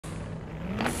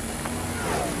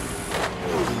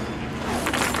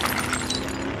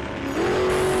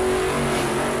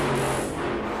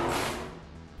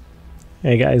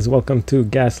Hey guys, welcome to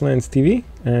Gaslands TV,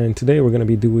 and today we're going to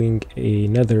be doing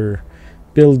another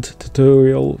build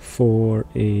tutorial for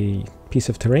a piece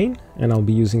of terrain, and I'll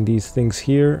be using these things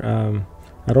here.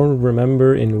 I don't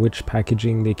remember in which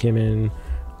packaging they came in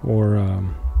or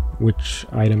which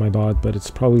item I bought, but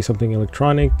it's probably something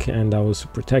electronic and that was to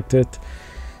protect it.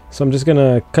 So I'm just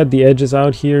gonna cut the edges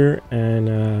out here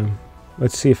and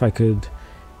let's see if I could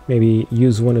maybe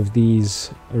use one of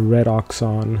these red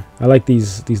oxon. I like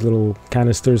these little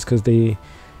canisters because they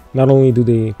not only do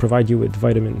they provide you with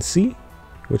vitamin C,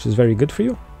 which is very good for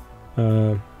you,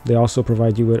 they also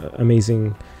provide you with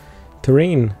amazing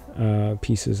terrain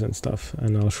pieces and stuff,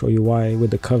 and I'll show you why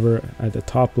with the cover at the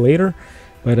top later.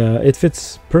 But it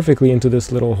fits perfectly into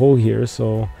this little hole here,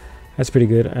 so that's pretty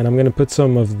good. And I'm gonna put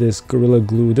some of this Gorilla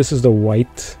Glue. This is the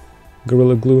white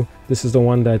Gorilla Glue. This is the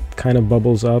one that kind of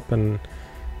bubbles up and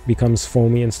becomes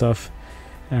foamy and stuff.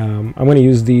 I'm going to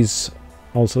use these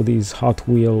Hot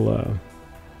Wheel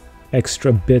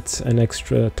extra bits and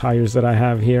extra tires that I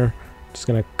have here. Just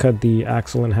going to cut the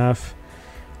axle in half.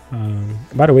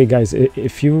 By the way guys,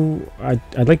 if you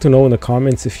I'd like to know in the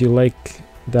comments if you like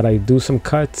that I do some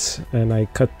cuts and I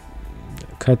cut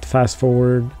fast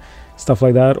forward stuff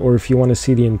like that, or if you want to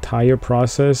see the entire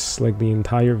process, like the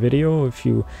entire video. If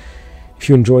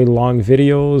you enjoy long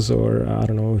videos, or I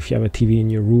don't know, if you have a TV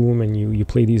in your room and you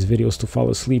play these videos to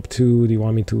fall asleep to, do you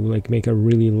want me to like make a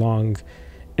really long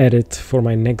edit for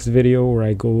my next video where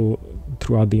I go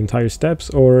throughout the entire steps,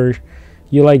 or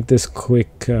you like this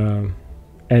quick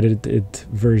edited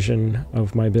version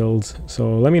of my builds?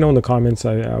 So let me know in the comments.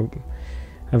 I've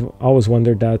always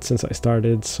wondered that since I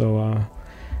started. So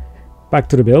back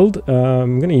to the build.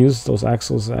 I'm going to use those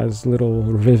axles as little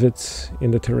rivets in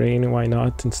the terrain. Why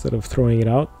not, instead of throwing it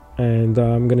out? And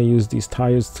I'm going to use these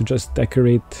tires to just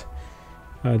decorate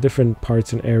different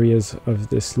parts and areas of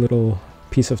this little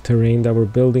piece of terrain that we're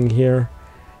building here.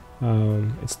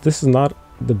 This is not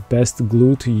the best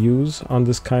glue to use on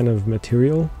this kind of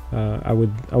material. I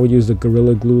would use the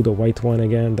Gorilla Glue, the white one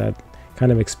again, that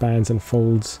kind of expands and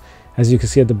folds. As you can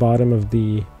see at the bottom of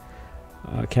the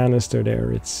canister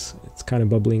there, it's kind of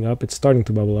bubbling up. It's starting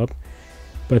to bubble up.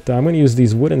 But I'm going to use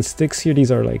these wooden sticks here.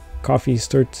 These are like coffee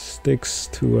sticks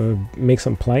to make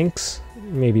some planks,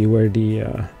 maybe where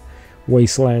the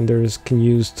wastelanders can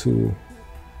use to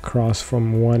cross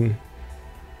from one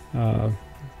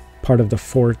part of the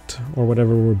fort or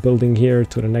whatever we're building here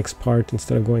to the next part,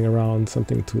 instead of going around.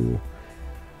 Something to,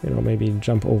 you know, maybe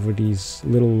jump over these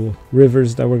little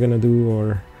rivers that we're going to do,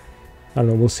 or I don't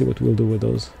know, we'll see what we'll do with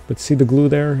those. But see the glue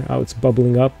there, how it's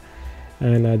bubbling up?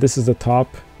 And this is the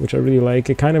top, which I really like.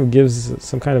 It kind of gives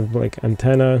some kind of like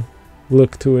antenna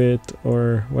look to it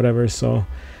or whatever. So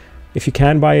if you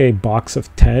can buy a box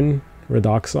of 10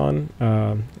 Redoxon,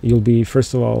 you'll be,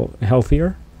 first of all,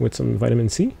 healthier with some vitamin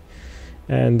C,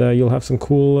 and you'll have some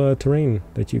cool terrain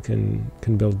that you can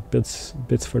build bits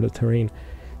for the terrain.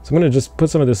 So I'm going to just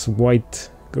put some of this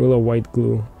Gorilla White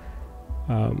glue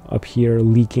up here,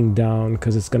 leaking down,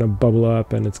 because it's gonna bubble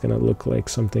up and it's gonna look like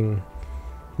something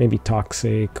maybe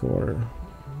toxic or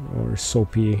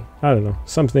soapy. I don't know,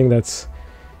 something that's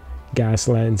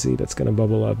Gaslandsy that's gonna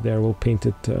bubble up there. We'll paint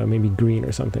it maybe green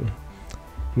or something.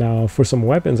 Now for some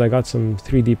weapons, I got some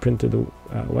 3D printed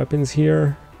weapons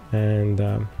here,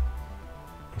 and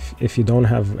if you don't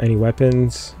have any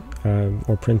weapons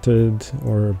or printed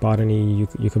or bought any,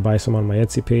 you could buy some on my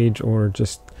Etsy page, or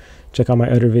just check out my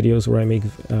other videos where I make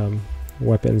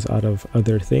weapons out of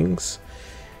other things.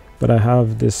 But I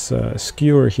have this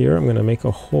skewer here. I'm going to make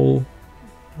a hole.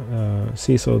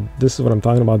 See, so this is what I'm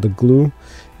talking about. The glue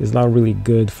is not really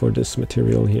good for this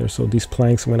material here. So these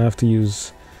planks, I'm going to have to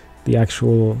use the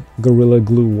actual Gorilla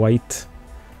Glue white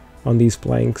on these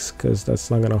planks, because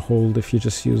that's not going to hold if you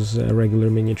just use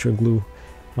regular miniature glue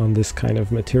on this kind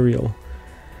of material.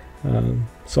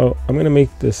 So I'm going to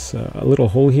make this a little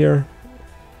hole here,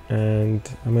 and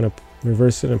I'm going to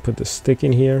reverse it and put the stick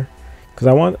in here, because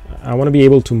I want to be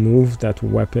able to move that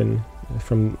weapon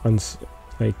from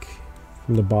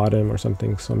the bottom or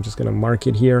something. So I'm just going to mark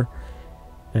it here,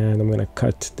 and I'm going to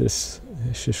cut this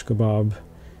shish kebab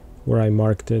where I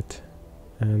marked it,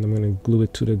 and I'm going to glue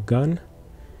it to the gun.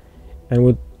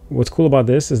 And what's cool about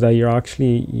this is that you're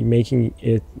actually making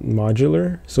it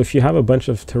modular. So if you have a bunch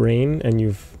of terrain and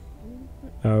you've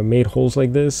made holes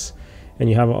like this, and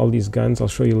you have all these guns, I'll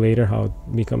show you later how it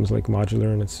becomes like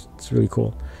modular, and it's really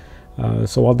cool.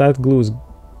 So while that glue is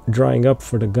drying up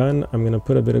for the gun, I'm gonna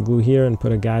put a bit of glue here and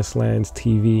put a Gaslands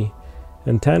TV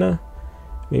antenna.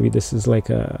 Maybe this is like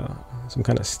some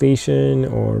kind of station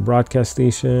or broadcast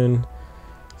station,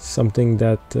 something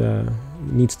that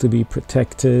needs to be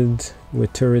protected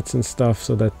with turrets and stuff,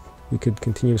 so that we could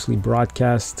continuously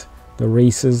broadcast the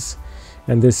races.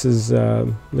 And this is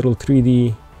a little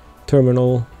 3D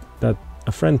terminal that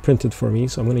a friend printed for me,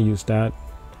 so I'm going to use that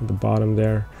at the bottom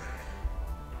there.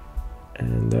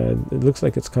 And it looks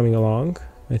like it's coming along.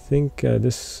 I think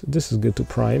this is good to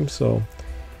prime, so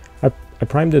I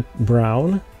primed it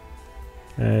brown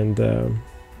and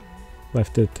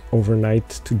left it overnight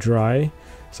to dry.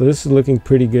 So this is looking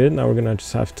pretty good. Now we're gonna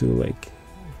just have to like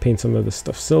paint some of the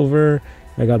stuff silver.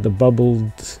 I got the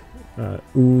bubbled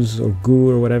ooze or goo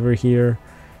or whatever here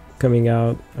coming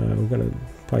out. We're gonna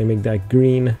probably make that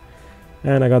green.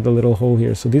 And I got the little hole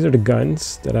here. So these are the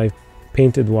guns that I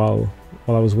painted while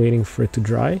I was waiting for it to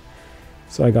dry.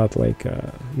 So I got like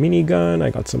a minigun, I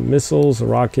got some missiles,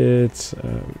 rockets,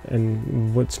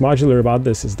 and what's modular about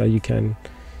this is that you can,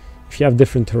 if you have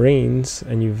different terrains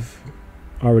and you've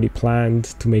already planned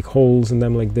to make holes in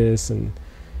them like this, and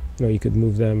you know, you could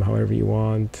move them however you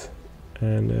want,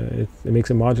 and it makes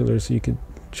it modular, so you could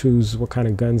choose what kind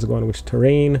of guns go on which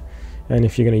terrain, and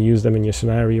if you're going to use them in your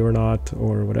scenario or not,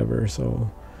 or whatever.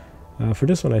 So for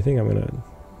this one, I think I'm going to,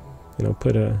 you know,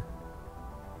 put a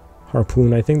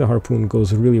harpoon. I think the harpoon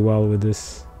goes really well with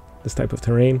this type of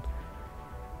terrain.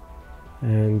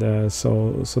 And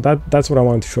so that's what I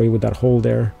wanted to show you with that hole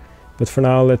there. But for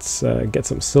now, let's get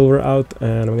some silver out,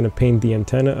 and I'm going to paint the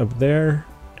antenna up there,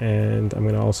 and I'm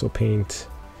going to also paint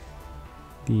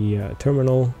the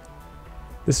terminal.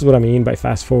 This is what I mean by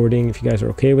fast forwarding. If you guys are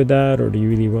okay with that, or do you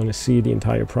really want to see the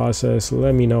entire process,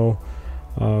 let me know.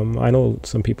 I know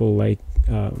some people like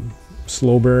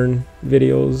slow burn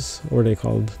videos, or they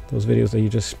called those videos that you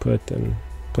just put and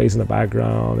plays in the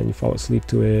background and you fall asleep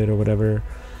to it or whatever.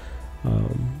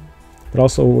 But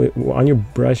also on your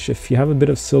brush, if you have a bit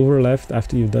of silver left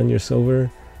after you've done your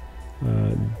silver,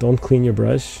 don't clean your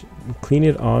brush, clean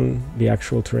it on the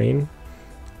actual terrain.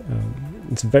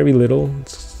 It's very little,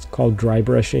 it's called dry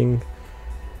brushing.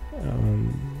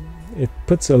 It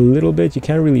puts a little bit, you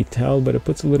can't really tell, but it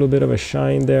puts a little bit of a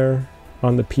shine there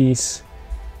on the piece.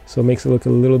 So it makes it look a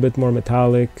little bit more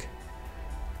metallic.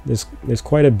 There's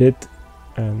quite a bit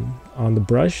on the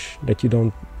brush that you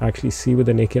don't actually see with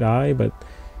the naked eye, but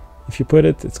if you put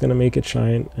it, it's going to make it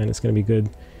shine, and it's going to be good.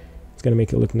 It's going to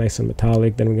make it look nice and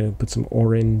metallic. Then we're going to put some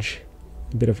orange,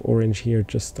 a bit of orange here,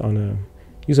 just on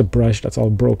use a brush that's all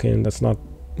broken, that's not,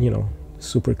 you know,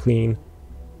 super clean.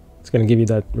 It's going to give you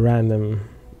that random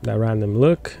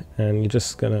look, and you're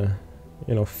just going to,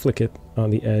 you know, flick it on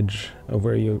the edge of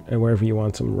wherever you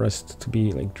want some rust to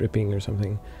be, like dripping or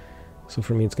something. So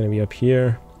for me, it's going to be up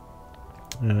here,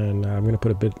 and I'm going to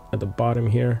put a bit at the bottom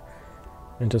here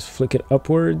and just flick it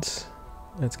upwards.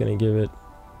 That's going to give it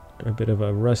a bit of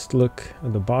a rust look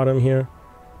at the bottom here.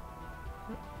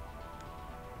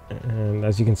 And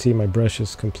as you can see, my brush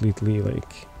is completely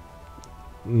like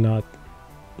not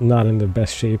in the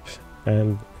best shape,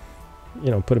 and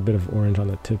you know, put a bit of orange on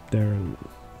the tip there and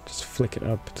just flick it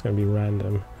up. It's going to be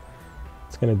random.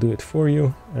 It's going to do it for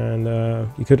you. And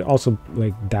you could also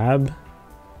like dab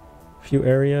a few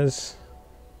areas,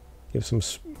 give some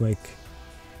like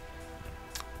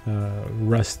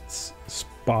rust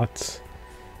spots,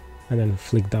 and then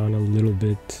flick down a little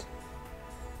bit.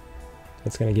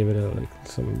 That's going to give it like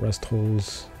some rust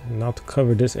holes. And now to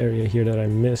cover this area here that I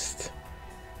missed,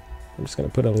 I'm just going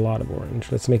to put a lot of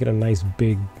orange. Let's make it a nice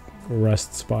big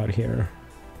rust spot here.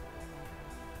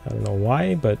 I don't know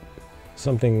why, but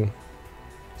something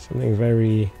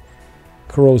very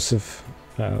corrosive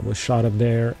was shot up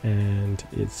there, and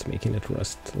it's making it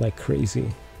rust like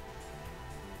crazy.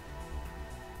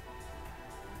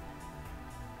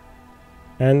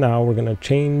 And now we're gonna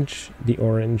change the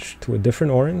orange to a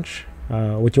different orange.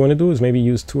 What you want to do is maybe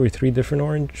use 2 or 3 different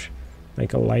orange,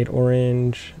 like a light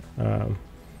orange,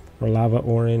 or lava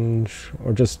orange,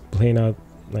 or just plain out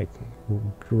like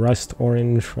rust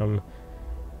orange from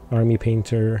Army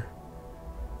Painter.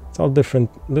 It's all different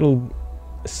little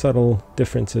subtle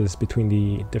differences between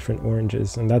the different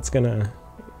oranges, and that's gonna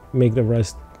make the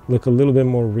rest look a little bit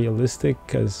more realistic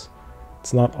because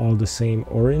it's not all the same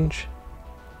orange.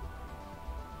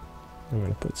 I'm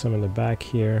gonna put some in the back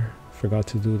here. Forgot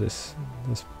to do this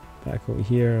back over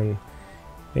here, and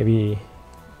maybe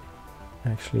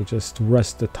actually just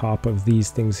rust the top of these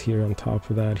things here on top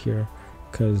of that here,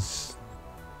 because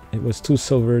it was too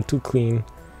silver, too clean,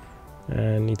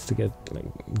 and needs to get like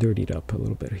dirtied up a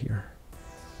little bit here.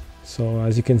 So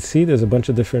as you can see, there's a bunch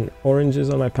of different oranges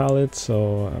on my palette,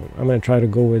 so I'm going to try to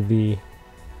go with the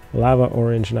lava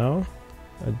orange now,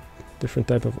 a different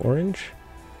type of orange,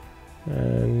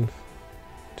 and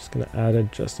just going to add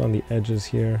it just on the edges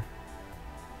here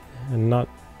and not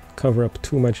cover up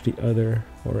too much the other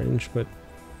orange, but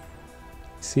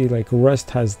See, like rust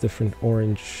has different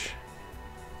orange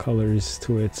colors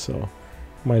to it, so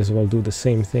might as well do the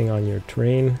same thing on your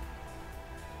terrain.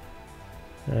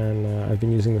 And I've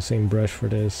been using the same brush for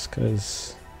this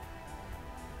because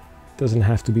it doesn't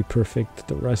have to be perfect.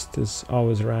 The rust is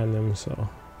always random, so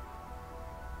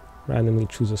randomly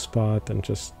choose a spot and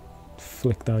just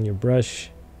flick down your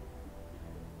brush.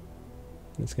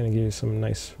 It's going to give you some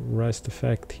nice rust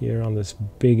effect here on this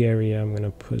big area. I'm going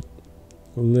to put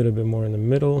a little bit more in the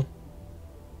middle.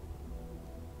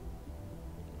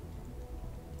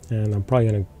 And I'm probably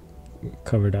going to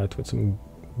cover that with some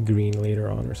green later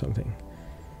on or something.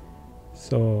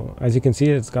 So as you can see,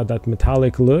 it's got that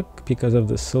metallic look because of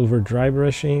the silver dry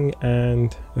brushing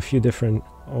and a few different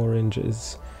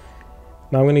oranges.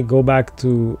 Now I'm going to go back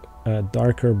to a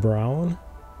darker brown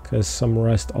because some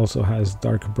rust also has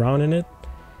dark brown in it.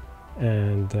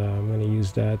 And I'm going to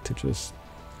use that to just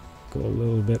go a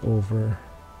little bit over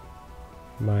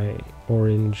my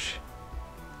orange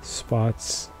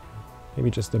spots, maybe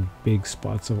just the big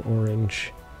spots of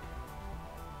orange.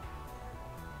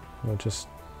 I'll just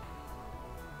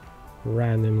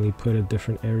randomly put at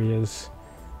different areas.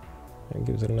 It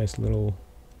gives it a nice little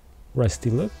rusty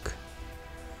look.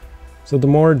 So the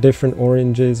more different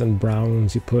oranges and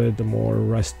browns you put, the more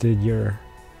rusted your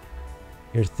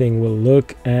thing will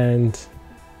look, and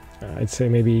I'd say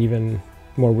maybe even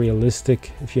more realistic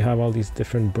if you have all these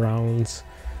different browns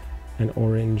and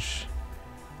orange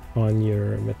on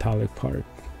your metallic part.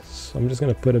 So I'm just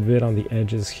going to put a bit on the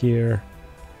edges here.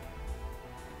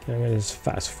 Okay, I'm going to just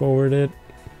fast forward it.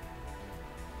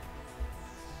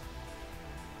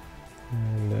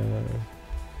 And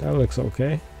that looks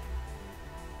okay,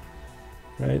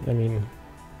 right? I mean,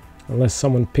 unless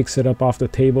someone picks it up off the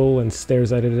table and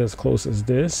stares at it as close as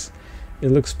this, it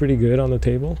looks pretty good on the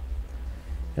table.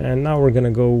 And now we're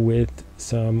gonna go with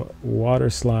some water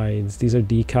slides. These are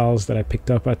decals that I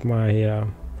picked up at my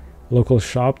local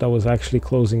shop that was actually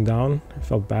closing down. I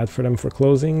felt bad for them for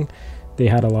closing. They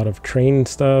had a lot of train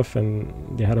stuff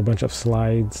and they had a bunch of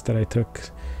slides that I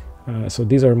took. So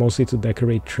these are mostly to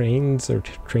decorate trains or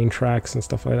train tracks and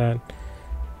stuff like that.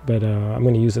 But I'm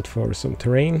gonna use it for some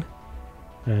terrain.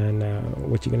 And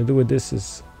what you're going to do with this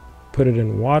is put it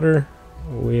in water,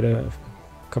 wait a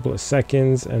couple of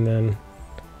seconds, and then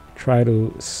try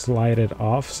to slide it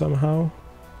off somehow.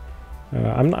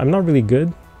 I'm not really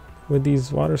good with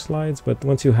these water slides, but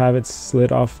once you have it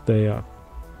slid off the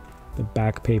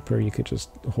back paper, you could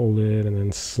just hold it and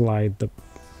then slide the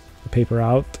paper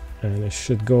out, and it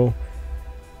should go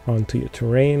onto your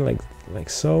terrain like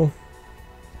so.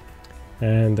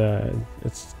 And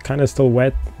it's kind of still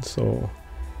wet, so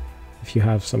if you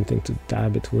have something to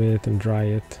dab it with and dry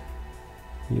it,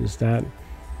 use that.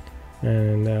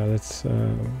 And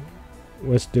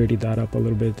let's dirty that up a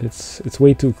little bit. It's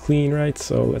way too clean, right?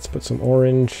 So let's put some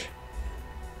orange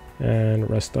and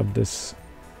rest up this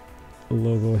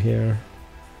logo here.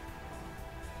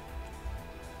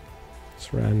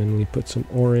 Just randomly put some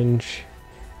orange.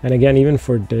 And again, even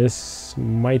for this,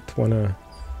 might want to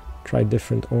try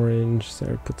different orange.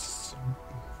 So puts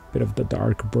a bit of the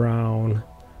dark brown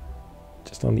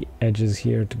just on the edges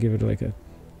here to give it like a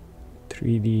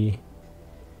 3D.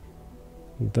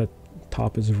 The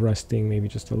top is rusting, maybe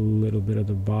just a little bit of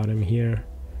the bottom here.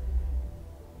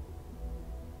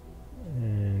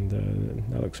 And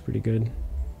that looks pretty good.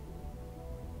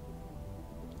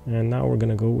 And now we're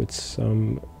gonna go with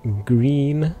some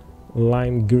green,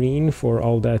 lime green, for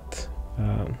all that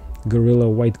Gorilla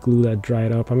white glue that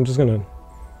dried up. I'm just gonna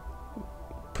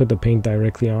put the paint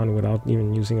directly on without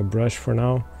even using a brush for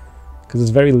now, because it's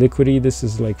very liquidy. This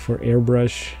is like for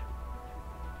airbrush,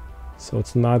 so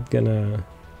it's not gonna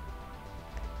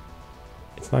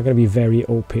be very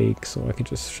opaque, so I could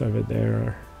just shove it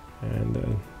there,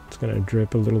 and it's gonna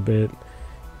drip a little bit.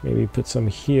 Maybe put some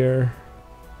here,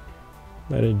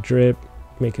 let it drip,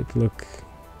 make it look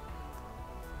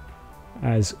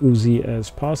as oozy as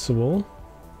possible.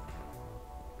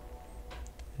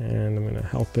 And I'm gonna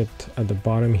help it at the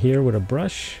bottom here with a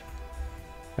brush.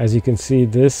 As you can see,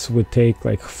 this would take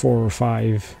like 4 or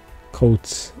 5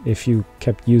 coats if you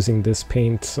kept using this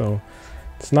paint, so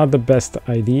it's not the best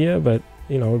idea, but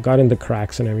you know, it got in the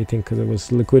cracks and everything because it was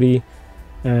liquidy.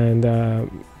 And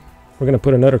we're gonna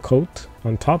put another coat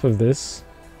on top of this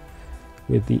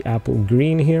with the apple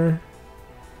green here.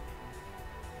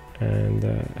 And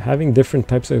having different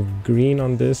types of green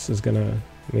on this is gonna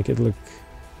make it look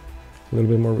a little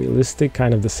bit more realistic,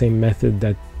 kind of the same method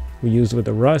that we used with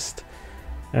the rust.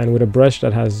 And with a brush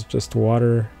that has just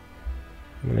water,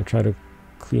 I'm gonna try to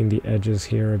clean the edges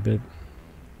here a bit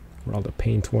where all the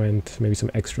paint went, maybe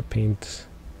some extra paint.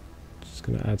 Just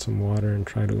gonna add some water and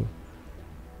try to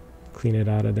clean it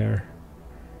out of there.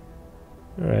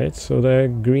 Alright, so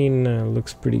the green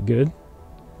looks pretty good.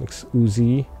 Looks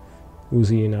oozy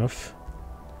enough.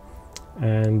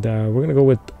 And we're gonna go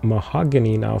with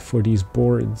mahogany now for these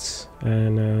boards.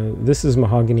 And this is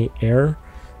mahogany air.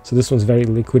 So this one's very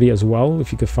liquidy as well.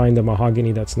 If you could find a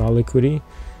mahogany that's not liquidy,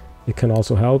 it can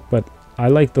also help. But I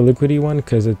like the liquidy one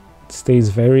because it stays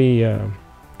very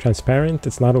transparent.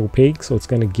 It's not opaque, so it's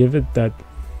gonna give it that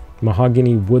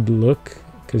mahogany wood look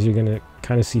because you're gonna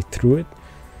kind of see through it.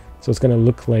 So it's gonna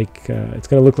look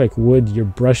like wood. Your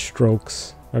brush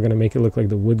strokes are gonna make it look like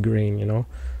the wood grain, you know.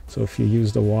 So if you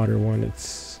use the water one,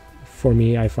 it's, for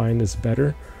me, I find it's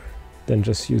better than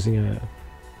just using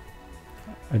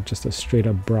just a straight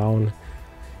up brown.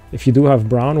 If you do have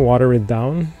brown, water it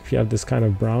down. If you have this kind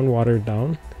of brown, water it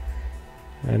down,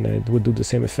 and it would do the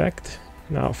same effect.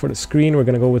 Now for the screen, we're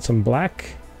gonna go with some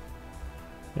black,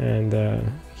 and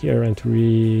here I went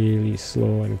really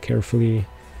slow and carefully.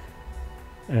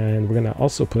 And we're gonna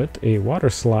also put a water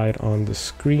slide on the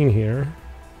screen here.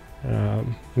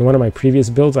 In one of my previous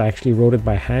builds, I actually wrote it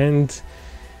by hand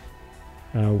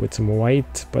with some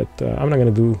white, but I'm not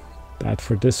gonna do that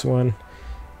for this one.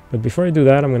 But before I do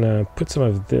that, I'm gonna put some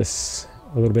of this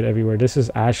a little bit everywhere. This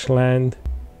is Ashland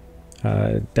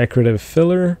decorative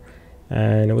filler,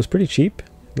 and it was pretty cheap,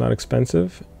 not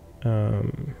expensive.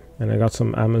 And I got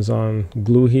some Amazon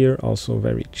glue here, also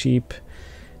very cheap.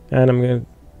 And I'm gonna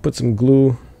put some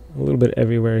glue a little bit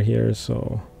everywhere here,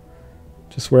 so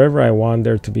just wherever I want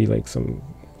there to be like some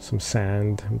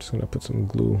sand, I'm just gonna put some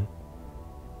glue.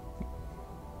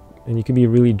 And you can be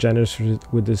really generous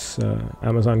with this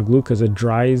Amazon glue because it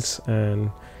dries,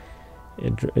 and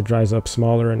it dries up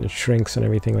smaller and it shrinks and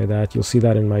everything like that. You'll see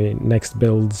that in my next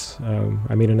builds.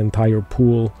 I made an entire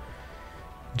pool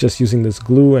just using this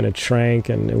glue, and it shrank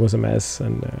and it was a mess.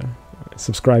 And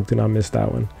subscribe to not miss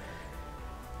that one.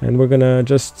 And we're gonna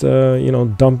just you know,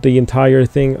 dump the entire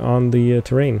thing on the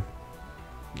terrain.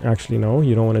 Actually, no,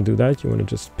 you don't want to do that. You want to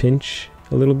just pinch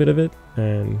a little bit of it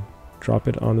and drop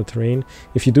it on the terrain.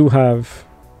 If you do have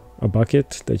a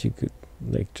bucket that you could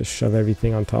like just shove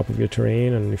everything on top of your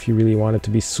terrain, and if you really want it to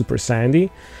be super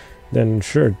sandy, then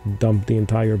sure, dump the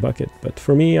entire bucket. But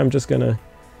for me, I'm just gonna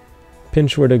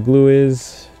pinch where the glue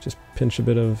is, just pinch a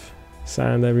bit of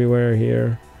sand everywhere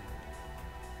here,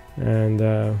 and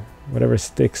whatever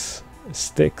sticks,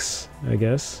 I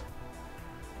guess.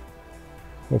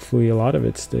 Hopefully a lot of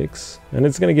it sticks, and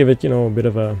it's gonna give it, you know, a bit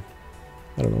of a,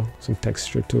 I don't know, some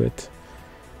texture to it.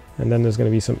 And then there's gonna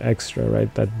be some extra,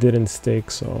 right, that didn't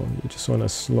stick, so you just want to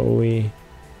slowly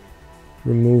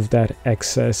remove that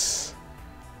excess,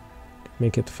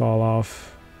 make it fall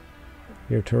off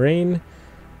your terrain,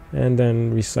 and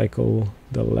then recycle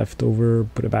the leftover,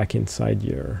 put it back inside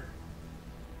your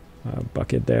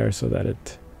bucket there so that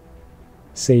it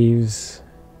saves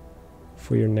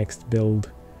for your next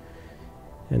build.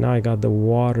 And now I got the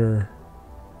water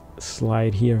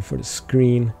slide here for the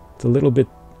screen. It's a little bit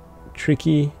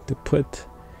tricky to put.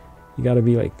 You got to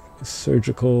be like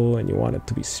surgical, and you want it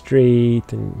to be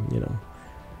straight, and you know,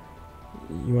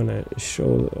 you want to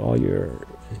show all your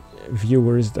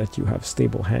viewers that you have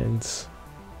stable hands,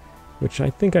 which I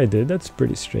think I did. That's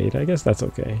pretty straight. I guess that's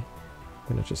okay.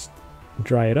 I'm gonna just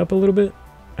dry it up a little bit,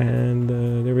 and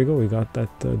there we go, we got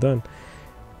that done.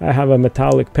 I have a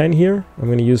metallic pen here I'm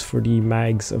going to use for the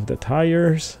mags of the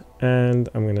tires, and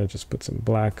I'm going to just put some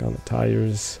black on the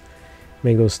tires,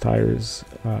 make those tires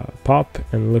pop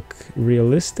and look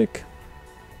realistic.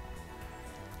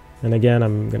 And again,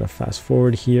 I'm going to fast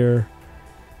forward here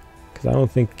because I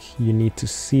don't think you need to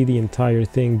see the entire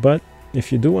thing, but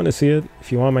if you do want to see it,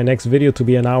 if you want my next video to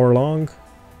be an hour long,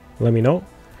 let me know,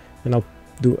 and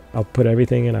I'll put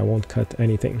everything, and I won't cut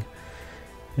anything.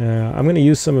 I'm going to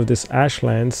use some of this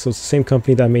Ashland, so it's the same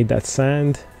company that made that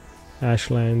sand,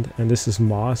 Ashland, and this is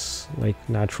moss, like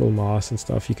natural moss and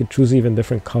stuff. You could choose even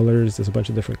different colors. There's a bunch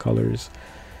of different colors.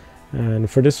 And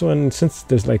for this one, since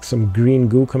there's like some green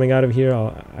goo coming out of here,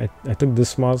 I took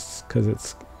this moss because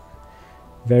it's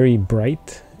very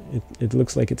bright. It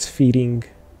looks like it's feeding,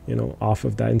 you know, off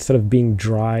of that. Instead of being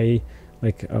dry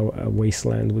like a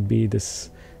wasteland would be, this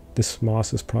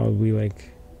moss is probably like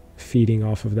feeding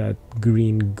off of that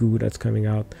green goo that's coming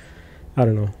out. I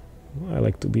don't know, I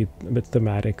like to be a bit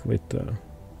thematic with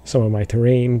some of my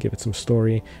terrain, give it some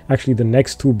story. Actually, the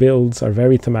next two builds are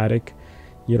very thematic.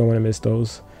 You don't want to miss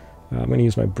those. I'm going to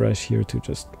use my brush here to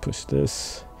just push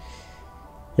this.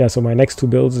 Yeah, so my next two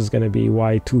builds is going to be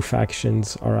why two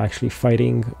factions are actually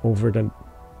fighting over the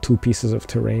two pieces of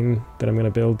terrain that I'm going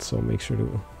to build. So make sure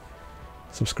to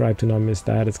subscribe to not miss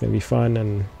that. It's going to be fun,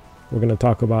 and we're going to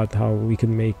talk about how we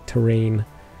can make terrain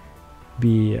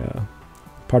be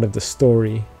part of the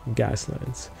story of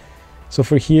Gaslands. So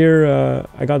for here,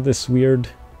 I got this weird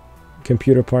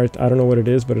computer part. I don't know what it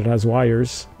is, but it has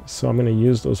wires. So I'm going to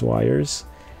use those wires.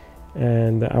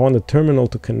 And I want the terminal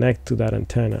to connect to that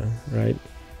antenna, right?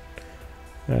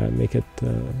 Make it,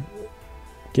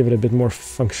 give it a bit more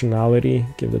functionality,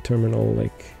 give the terminal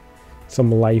like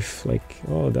some life, like,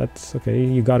 oh, that's okay,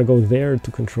 you got to go there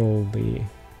to control the,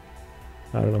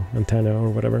 I don't know, antenna or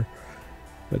whatever.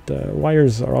 But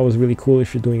wires are always really cool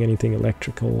if you're doing anything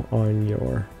electrical on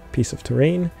your piece of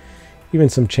terrain. Even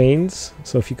some chains.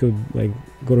 So if you could like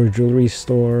go to a jewelry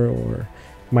store or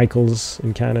Michael's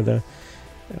in Canada,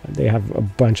 they have a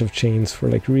bunch of chains for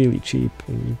like really cheap,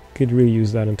 and you could really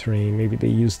use that in terrain. Maybe they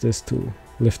use this to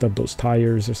lift up those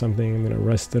tires or something. I'm gonna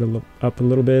rust it up a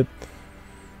little bit.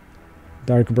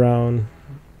 Dark brown,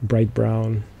 bright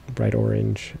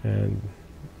orange, and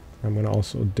I'm gonna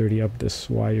also dirty up this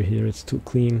wire here. It's too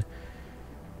clean.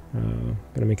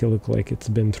 Gonna make it look like it's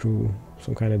been through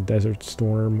some kind of desert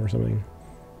storm or something.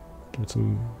 Give it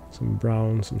some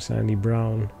brown, some sandy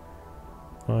brown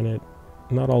on it.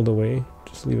 Not all the way,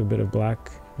 just leave a bit of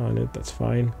black on it, that's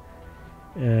fine.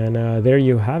 And there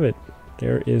you have it.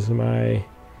 There is my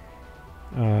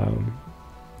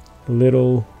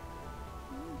little,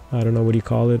 I don't know what you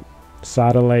call it,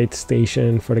 satellite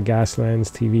station for the Gaslands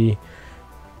TV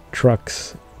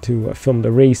trucks to film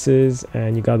the races.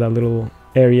 And you got that little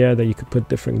area that you could put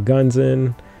different guns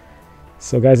in.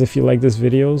 So guys, if you like this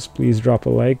videos, please drop a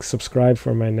like, subscribe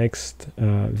for my next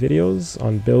videos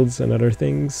on builds and other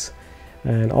things.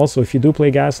 And also, if you do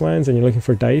play Gaslands and you're looking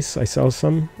for dice, I sell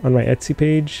some on my Etsy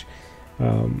page.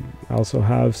 I also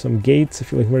have some gates,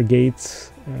 if you're looking for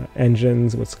gates,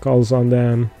 engines with skulls on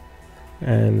them,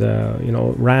 and you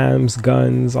know, rams,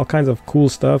 guns, all kinds of cool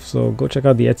stuff. So go check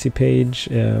out the Etsy page.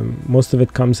 Most of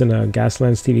it comes in a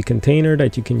Gaslands TV container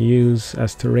that you can use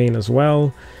as terrain as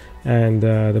well. And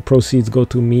the proceeds go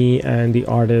to me and the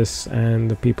artists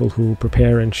and the people who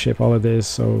prepare and ship all of this.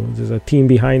 So there's a team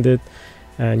behind it,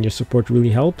 and your support really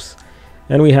helps.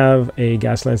 And we have a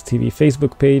Gaslands TV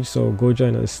Facebook page, so go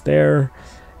join us there.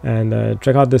 And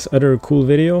check out this other cool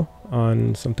video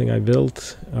on something I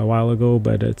built a while ago,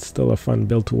 but it's still a fun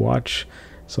build to watch.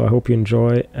 So I hope you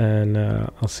enjoy, and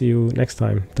I'll see you next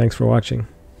time. Thanks for watching.